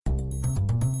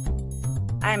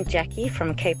I'm Jackie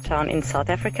from Cape Town in South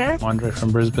Africa. Andre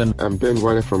from Brisbane. I'm Ben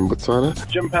Wyler from Botswana.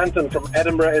 Jim Panton from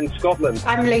Edinburgh in Scotland.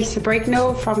 I'm Lisa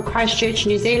Brignall from Christchurch,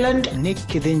 New Zealand. Nick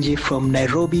Kidinji from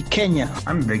Nairobi, Kenya.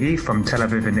 I'm Viggy from Tel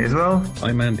Aviv in Israel.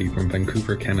 I'm Andy from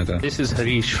Vancouver, Canada. This is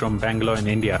Harish from Bangalore in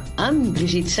India. I'm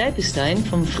Brigitte Seipenstein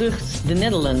from Vrucht, the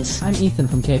Netherlands. I'm Ethan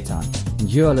from Cape Town,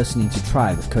 and you're listening to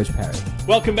Try with Coach Parry.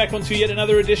 Welcome back onto yet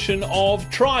another edition of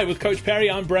Try with Coach Parry.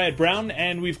 I'm Brad Brown,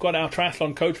 and we've got our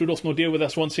triathlon coach, Rudolf Nordier, with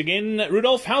us once again.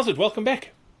 Rudolf, how's it? Welcome back.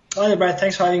 Hi there, Brad.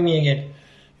 Thanks for having me again.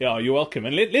 Yeah, you're welcome.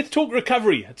 And let's talk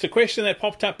recovery. It's a question that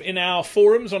popped up in our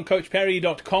forums on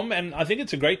coachparry.com, and I think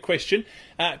it's a great question.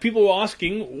 People were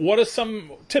asking, what are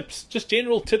some tips, just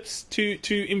general tips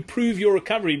to improve your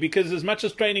recovery? Because as much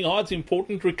as training hard is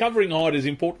important, recovering hard is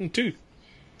important too.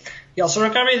 Yeah, so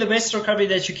recovery, the best recovery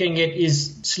that you can get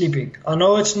is sleeping. I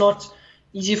know it's not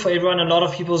easy for everyone. A lot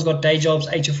of people's got day jobs,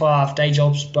 8 to 5 day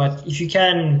jobs, but if you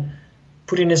can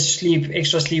put in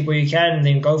extra sleep where you can,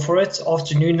 then go for it.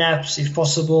 Afternoon naps if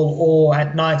possible, or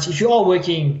at night. If you are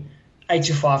working 8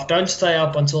 to 5, don't stay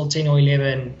up until 10 or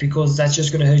 11 because that's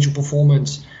just going to hurt your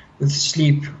performance with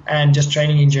sleep and just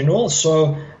training in general.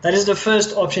 So that is the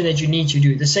first option that you need to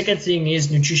do. The second thing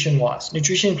is nutrition-wise.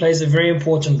 Nutrition plays a very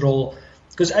important role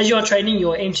because as you are training,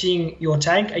 you're emptying your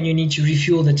tank and you need to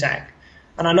refuel the tank.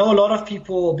 And I know a lot of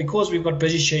people, because we've got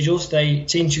busy schedules, they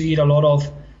tend to eat a lot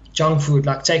of junk food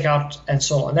like takeout and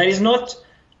so on. That is not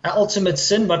an ultimate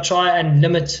sin, but try and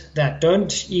limit that.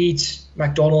 Don't eat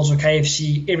McDonald's or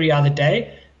KFC every other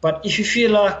day. But if you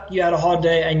feel like you had a hard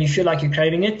day and you feel like you're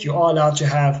craving it, you are allowed to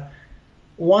have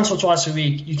once or twice a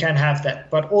week. You can have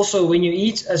that. But also when you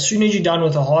eat, as soon as you're done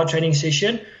with a hard training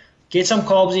session, get some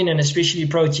carbs in and especially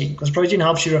protein, because protein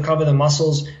helps you recover the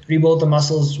muscles, rebuild the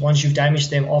muscles once you've damaged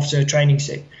them after a training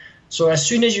set. So as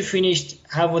soon as you're finished,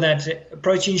 have with that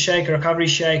protein shake, a recovery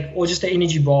shake, or just an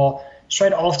energy bar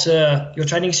straight after your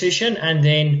training session. And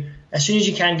then as soon as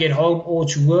you can get home or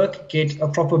to work, get a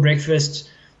proper breakfast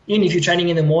in. If you're training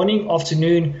in the morning,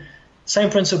 afternoon, same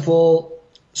principle,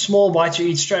 small bite to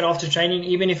eat straight after training,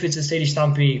 even if it's a steady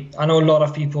stumpy. I know a lot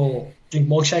of people drink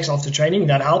milkshakes after training.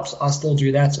 That helps. I still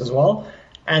do that as well.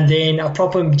 And then a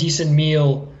proper decent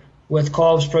meal with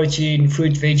carbs, protein,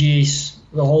 fruit, veggies,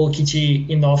 the whole kitty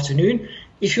in the afternoon.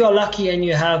 If you are lucky and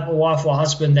you have a wife or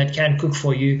husband that can cook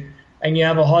for you and you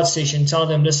have a hard session, tell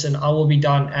them, listen, I will be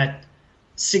done at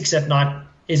 6 at night.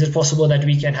 Is it possible that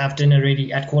we can have dinner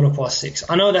ready at 6:15?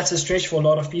 I know that's a stretch for a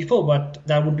lot of people, but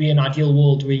that would be an ideal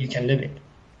world where you can live in.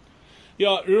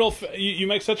 Yeah, Rudolf, you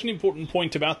make such an important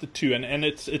point about the two, and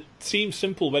it seems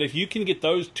simple, but if you can get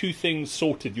those two things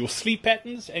sorted, your sleep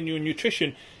patterns and your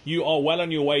nutrition, you are well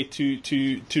on your way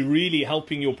to really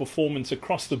helping your performance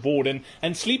across the board.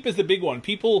 And sleep is the big one.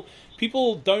 People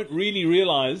don't really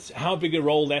realize how big a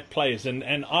role that plays. And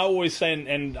I always say,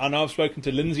 and I know I've spoken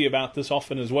to Lindsay about this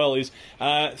often as well, is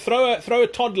throw a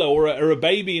toddler or a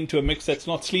baby into a mix that's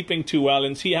not sleeping too well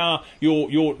and see how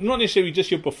your not necessarily just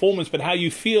your performance, but how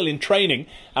you feel in training,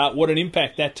 what an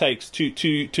impact that takes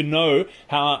to know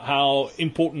how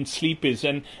important sleep is.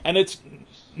 And it's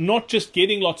not just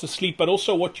getting lots of sleep, but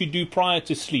also what you do prior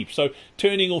to sleep. So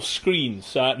turning off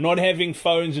screens, not having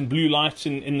phones and blue lights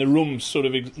in the rooms, sort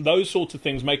of those sorts of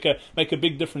things make a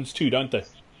big difference too, don't they?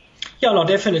 Yeah, no,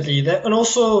 definitely. And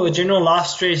also general life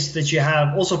stress that you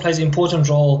have also plays an important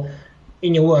role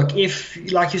in your work. If,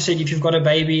 like you said, if you've got a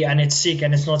baby and it's sick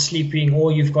and it's not sleeping,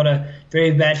 or you've got a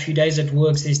very bad few days at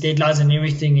work, there's deadlines and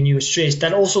everything, and you're stressed,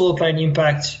 that also will play an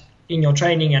impact in your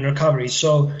training and recovery.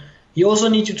 So you also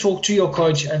need to talk to your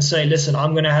coach and say, listen,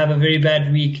 I'm going to have a very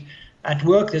bad week at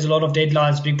work. There's a lot of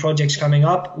deadlines, big projects coming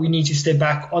up. We need to step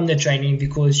back on the training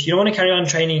because you don't want to carry on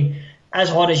training as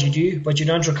hard as you do, but you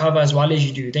don't recover as well as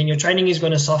you do. Then your training is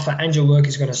going to suffer and your work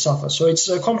is going to suffer. So it's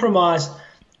a compromise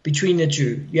between the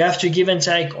two. You have to give and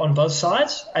take on both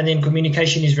sides, and then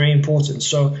communication is very important.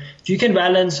 So if you can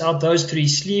balance out those three,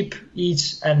 sleep,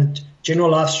 eat, and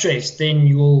general life stress, then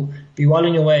you will be well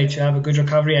on your way to have a good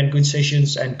recovery and good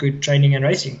sessions and good training and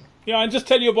racing. Yeah, and just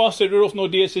tell your boss that Rudolf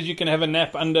Nordier says you can have a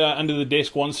nap under the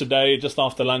desk once a day, just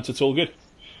after lunch. It's all good.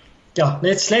 Yeah,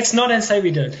 let's not and say we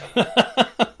did.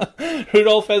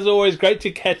 Rudolf, as always, great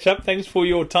to catch up. Thanks for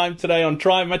your time today on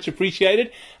Try, much appreciated.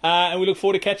 And we look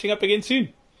forward to catching up again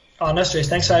soon. Oh, no stress.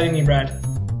 Thanks for having me, Brad.